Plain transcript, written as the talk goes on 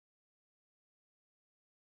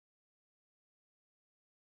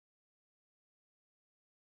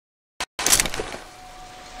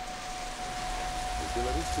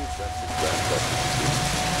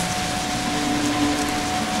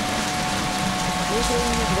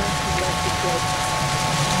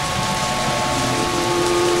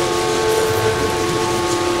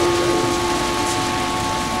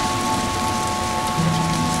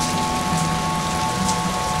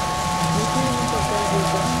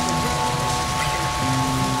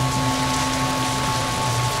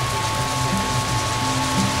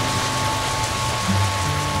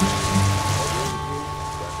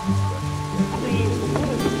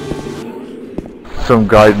Some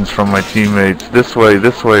guidance from my teammates. This way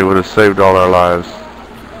would have saved all our lives.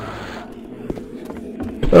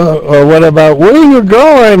 Or what about where you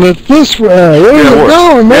going? It's this way. Where you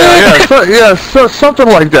going, man? So something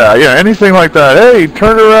like that. Yeah, anything like that. Hey,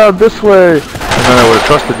 turn around this way, and then I would have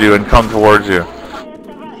trusted you and come towards you.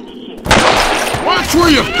 Watch where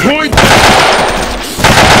you point.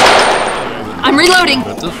 I'm reloading.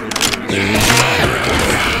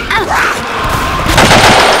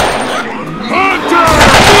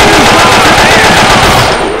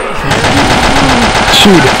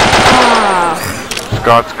 Shoot it.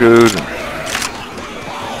 Skot's good.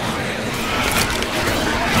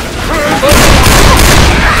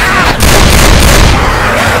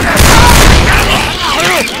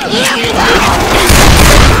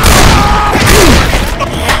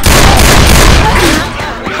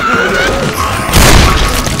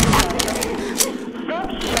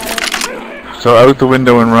 So out the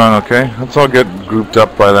window and run, okay? Let's all get grouped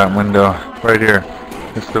up by that window. Right here.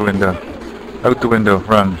 It's the window. Out the window,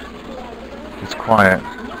 run. It's quiet.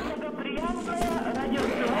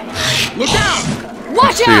 Look out!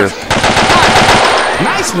 Watch out!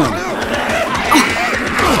 Nice one!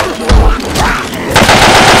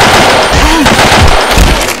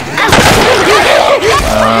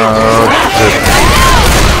 Oh, shit.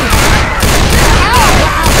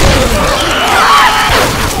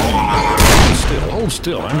 Hold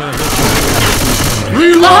still. I'm gonna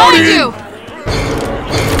Behind you!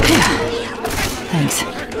 Thanks.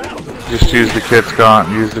 Just use the kit, Scott.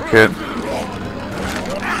 Use the kit.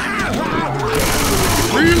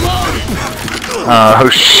 Oh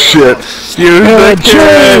shit! Use the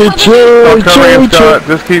kit! Don't come in, Scott.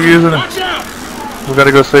 Just keep using it. We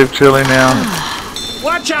gotta go save Chili now.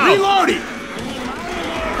 Watch out! Reloading!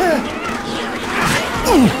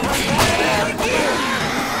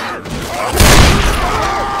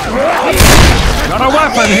 Got a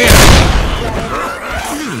weapon here!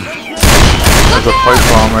 There's a pipe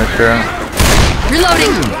bomb right there.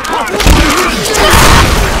 Reloading!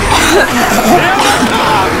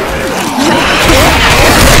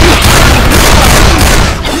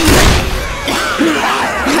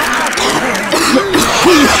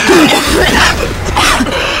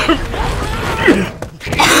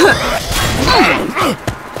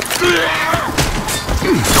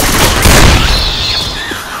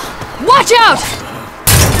 Watch out!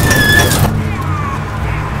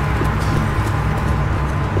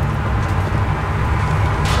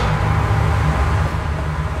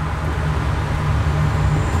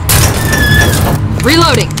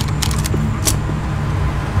 Reloading!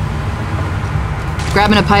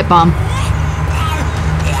 Grabbing a pipe bomb.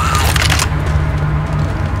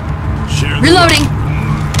 Reloading!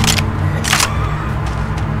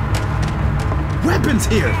 Weapons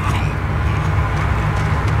here!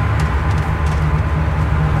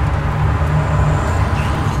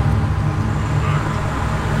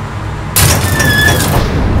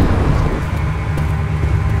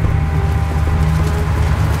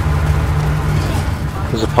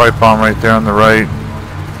 There's a pipe bomb right there on the right.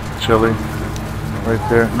 Chili. Right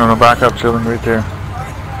there. No, back up, Chili. Right there.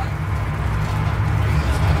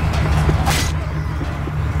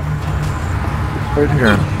 Right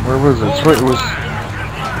here. Where was it? It's right, it was...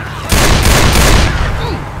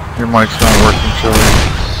 Your mic's not working, Chili.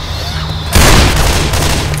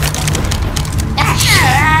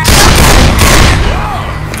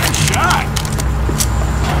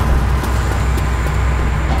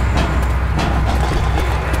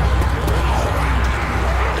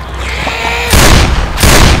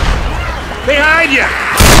 Behind you!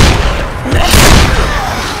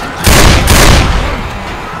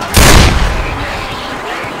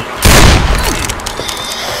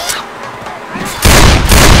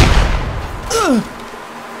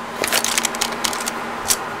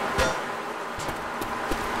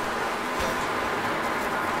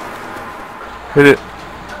 Hit it.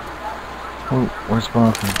 Oh, where's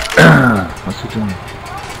Bowfin? What's he doing?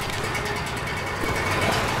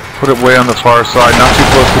 Put it way on the far side, not too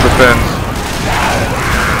close to the fence.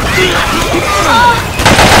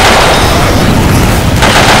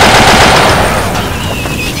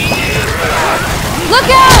 Look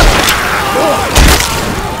out!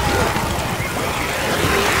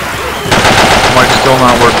 Mike's still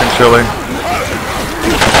not working, Chili.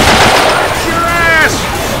 Your ass!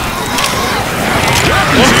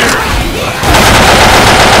 Weapons here!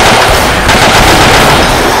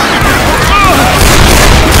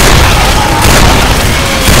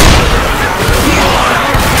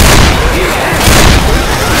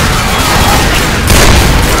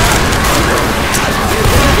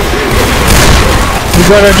 You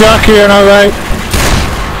got a jockey in, all right?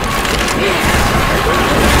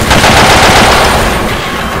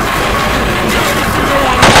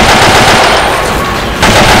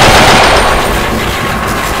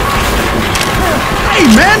 Hey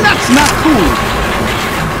man, that's not cool!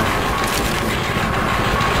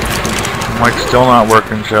 Mike's still not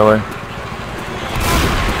working, Chili.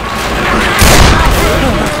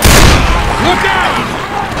 Look out!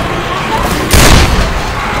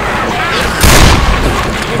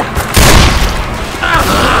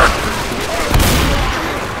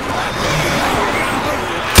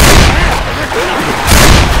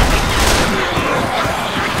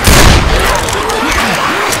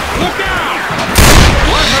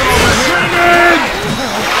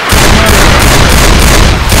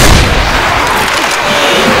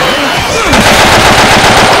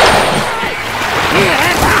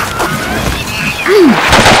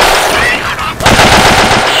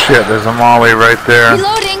 Shit, there's a molly right there.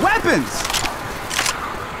 Reloading! Weapons!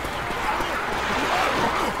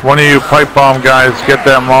 One of you pipe bomb guys, get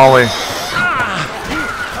that molly.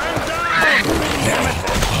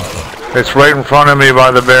 It's right in front of me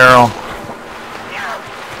by the barrel.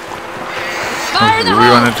 Fire in the We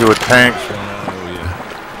run hole! into a tank.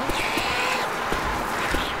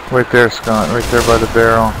 Right there, Scott. Right there by the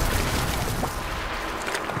barrel.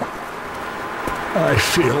 I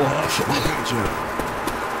feel awful.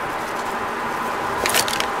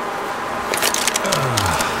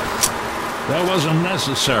 That wasn't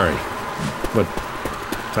necessary, but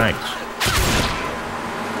thanks.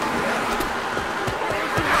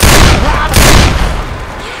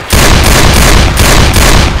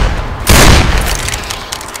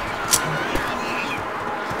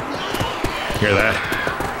 Hear that?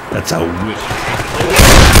 That's a whip.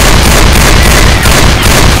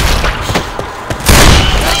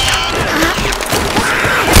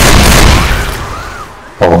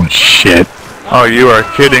 Oh shit. Oh, you are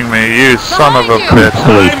kidding me, you son of a bitch.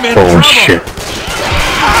 Complete bullshit.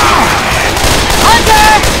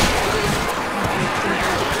 Hunter!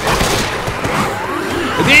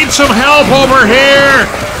 I need some help over here!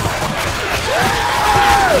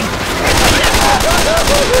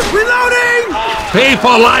 Reloading!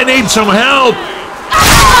 People, I need some help!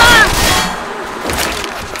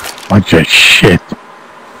 Bunch of shit.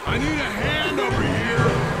 I need a hand over here!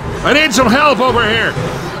 I need some help over here!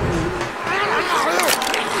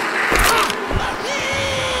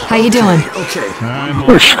 How you doing? Okay,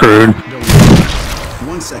 We're screwed.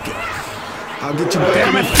 1 second. I'll get you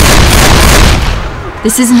back.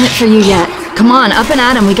 This isn't it for you yet. Come on, up and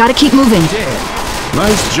at him. We gotta keep moving.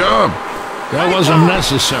 Nice job. That wasn't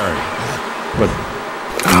necessary, but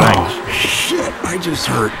thanks. Shit, I just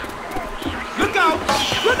hurt. Look out!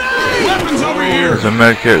 Grenade! Weapons over here! There's a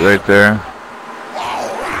med kit right there.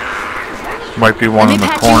 Might be one Let in me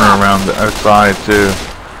the patch you corner up. around the outside too.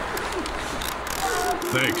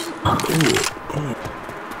 Thanks.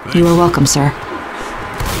 You are welcome, sir.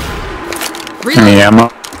 Any ammo?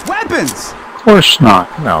 Weapons! Of course not.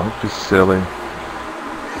 No, it's just silly.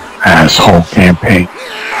 Asshole campaign.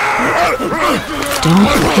 Don't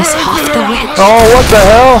piss off the witch. Oh, what the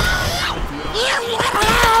hell?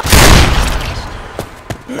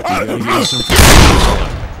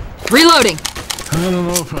 Reloading! I don't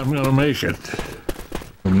know if I'm gonna make it.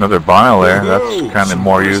 Another vial there, that's kind of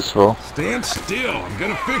more useful. Stand still. I'm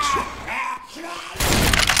gonna fix you.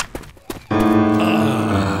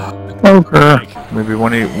 Okay. Maybe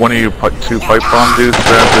one of you two pipe bomb dudes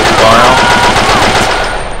grab this vial.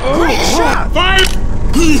 Fire!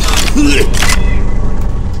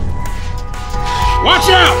 Watch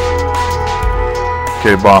out!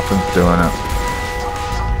 Okay, Bowfin's doing it.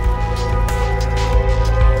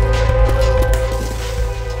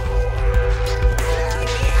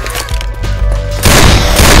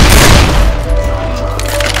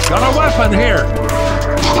 Got a weapon here.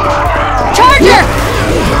 Charger!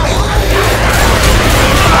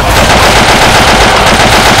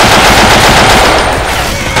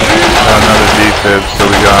 Another defib, so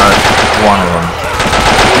we got one of them.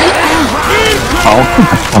 Oh, get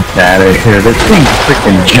the fuck out of here. This thing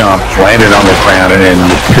freaking jumped, landed on the ground, and then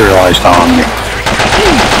materialized on me.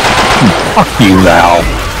 Fuck you, Val.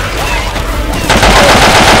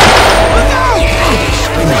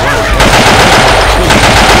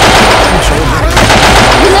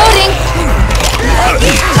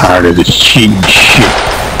 tired of this cheating shit.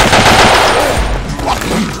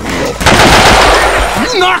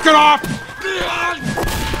 You knock it off!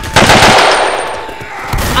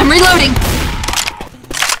 I'm reloading.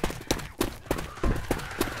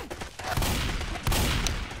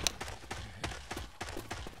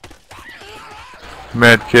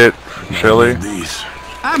 Med kit, Chili.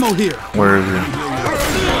 Ammo here. Where is he?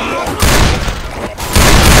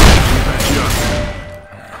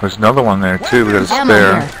 There's another one there too. We got a Ammo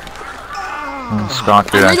spare. here. Skot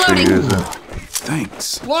could actually reloading. use it.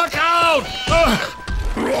 Thanks. Look out!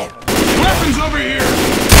 Weapons over here!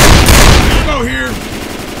 Ammo here!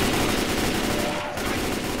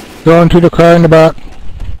 Go into the car in the back.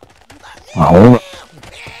 Oh.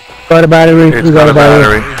 Got a battery. It's We got a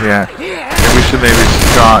battery. battery. Yeah. We should maybe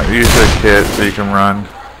Skot use the kit so you can run.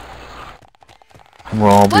 We'll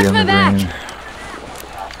all be Watch in my the back. green.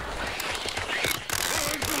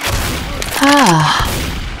 Ah.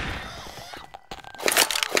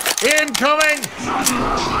 Incoming!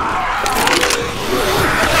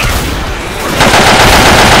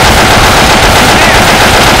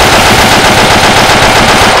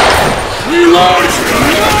 Reload!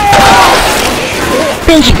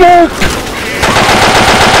 Been smoked!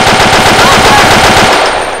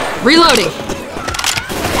 Reloading.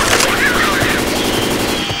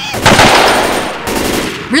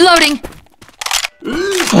 Reloading.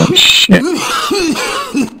 Oh shit.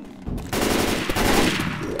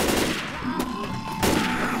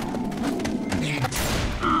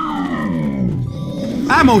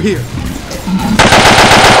 Ammo here.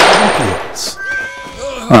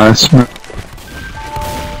 That's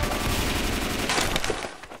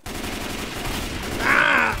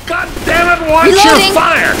God damn it, watch Reloading. your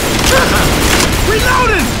fire!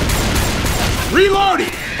 Reloading!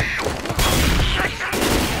 Reloading!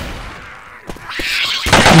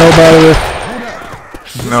 no battery.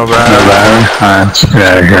 No No battery. battery. Alright, let's get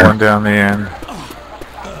out of here. Going down the end.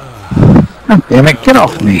 God damn it, get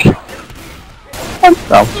off me. What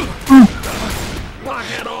the? Knock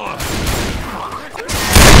it off!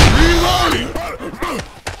 Reloading!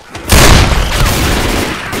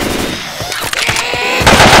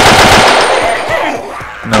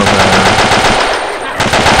 No battery.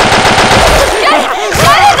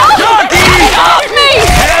 Get off me!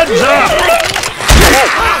 Heads up!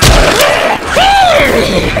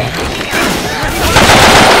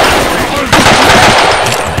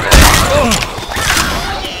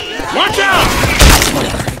 Watch out!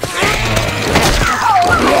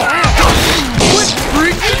 Quit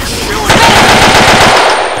freaking shooting!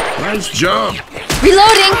 Nice job!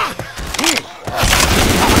 Reloading.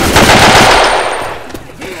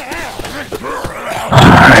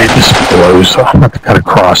 Alright, this blows. I'm gonna cut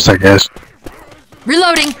across, I guess.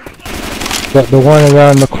 Reloading. Got the one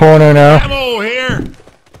around the corner now. Ammo here!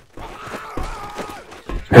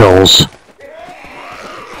 Hills.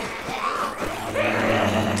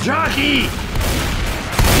 Jockey!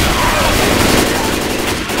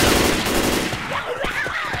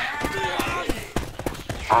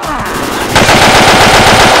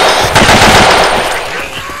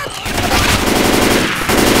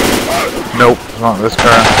 Nope, not this car.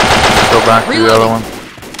 Let's go back to the other one.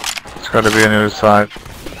 It's got to be on the other side.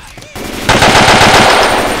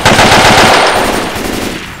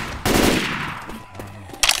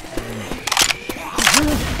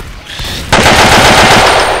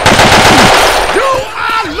 Do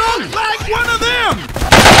I look like one of them?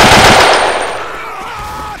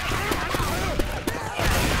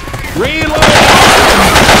 Reload!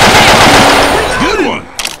 Good one!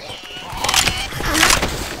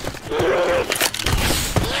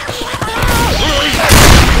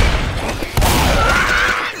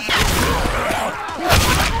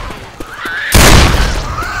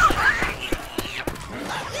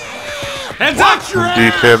 Hands up! Your ass!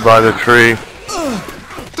 Defib by the tree.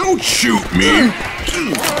 Don't shoot me!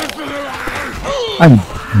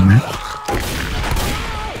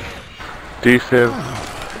 Defib.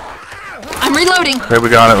 I'm reloading. Okay, we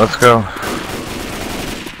got it. Let's go.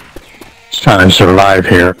 Just trying to survive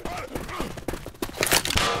here.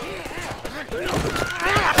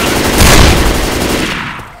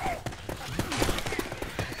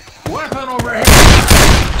 Weapon over here!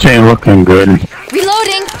 This ain't looking good.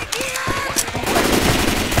 Reloading.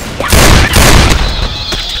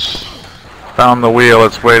 Found the wheel.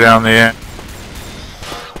 It's way down the end.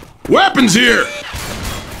 Weapons here!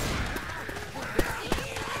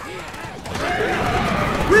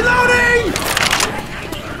 Reloading!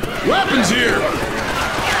 Weapons here!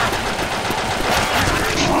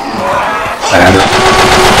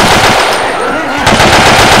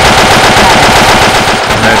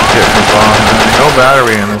 Med kit and bomb.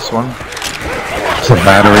 battery in this one. There's a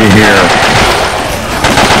battery here.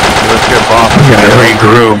 Let's get Bowfin. We gotta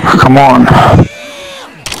regroup. Come on.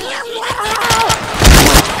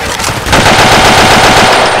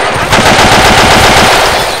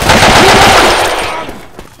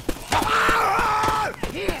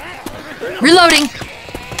 Reloading.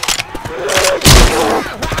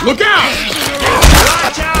 Look out!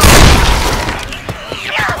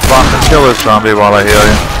 Bowfin, kill this zombie while I heal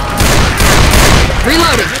you.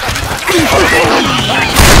 Reloading.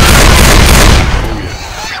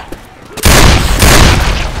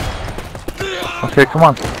 Okay, come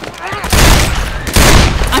on.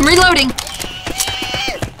 I'm reloading.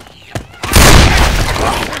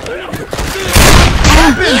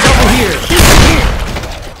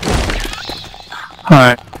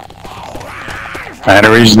 Alright.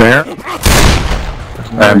 Batteries there.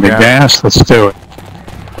 And the gas, let's do it.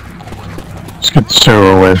 Let's get the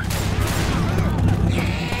sewer with.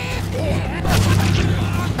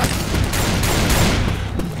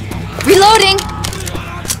 Reloading.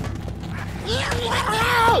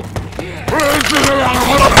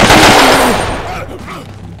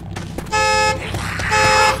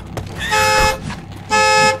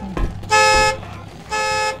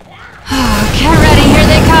 Get ready, here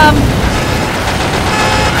they come.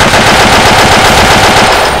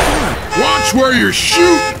 Watch where you're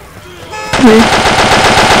shooting!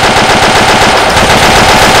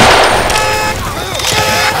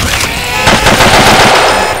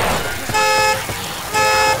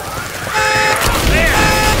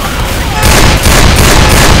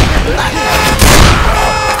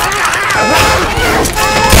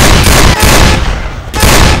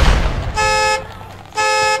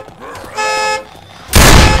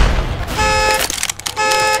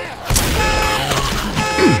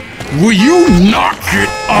 Will you knock it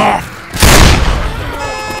off?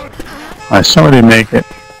 Alright, somebody make it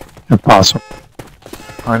impossible.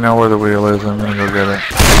 I know where the wheel is. I'm gonna go get it.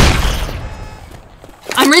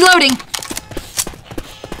 I'm reloading.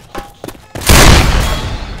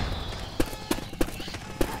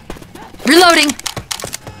 Reloading.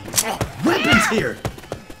 Weapons here.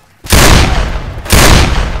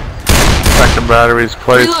 Second battery's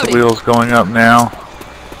placed. The Reloading. wheel's going up now.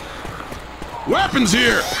 Weapons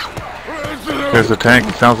here! There's the tank.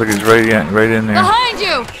 It sounds like he's right in there. Behind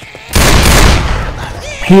you.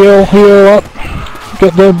 Heal up.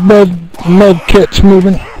 Get the med kits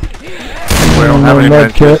moving. We don't have any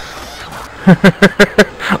med kit.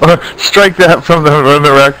 Strike that from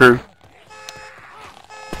the record.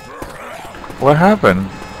 What happened?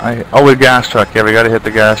 Oh, the gas truck. Yeah, we gotta hit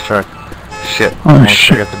the gas truck. Shit. Oh, Almost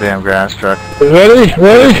shit. forget the damn gas truck. Ready?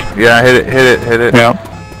 Yeah, hit it. Yeah.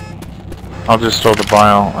 I'll just throw the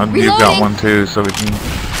bile. And you've got Reloading. one too, so we can...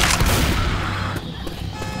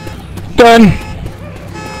 Done.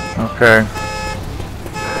 Okay.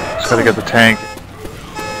 Just gotta get the tank.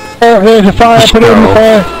 Oh, there's a fire. Put it in the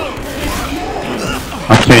fire.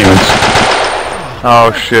 I can't even.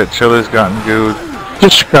 Oh shit, Chili's gotten gooed.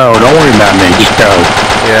 Just go. Don't worry about me. Just go.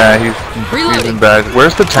 Yeah, he's in Reloading. bad.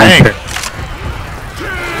 Where's the tank? Okay.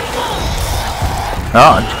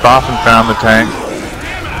 Oh, Bowfin found the tank.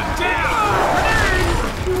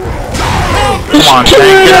 Come on, tank,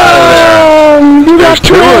 get out of there. There's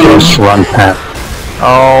two of them. Just run past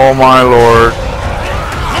Oh my lord.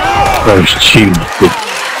 those cheap.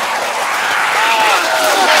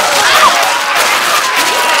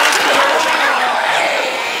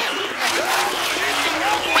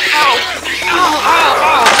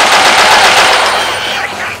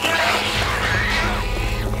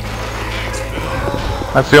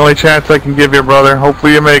 That's the only chance I can give you, brother.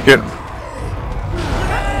 Hopefully you make it.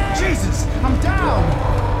 Jesus, I'm down.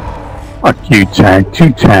 Fuck you, tank.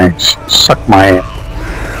 2 tanks. Suck my ass.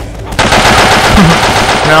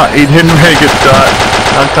 No, he didn't make it, Scott.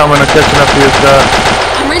 I'm coming. I'm catching up to you, Scott.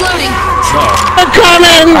 I'm reloading. I'm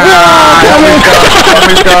coming! Help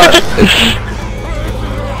me, Scott.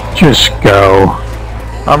 Just go.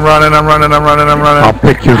 I'm running. I'll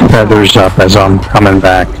pick your feathers up as I'm coming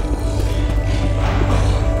back.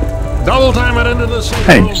 Double time it into the safe.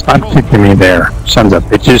 Hey, stop kicking me there. Sons of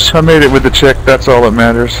bitches. I made it with the chick. That's all that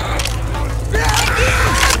matters. I'm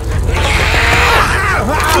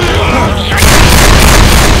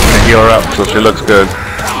gonna heal her up so she looks good.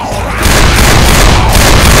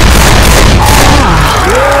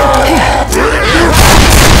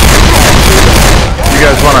 You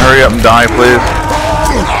guys want to hurry up and die, please?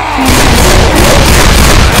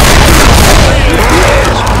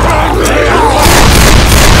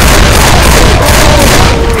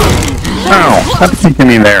 Ow, stop kicking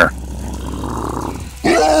me there.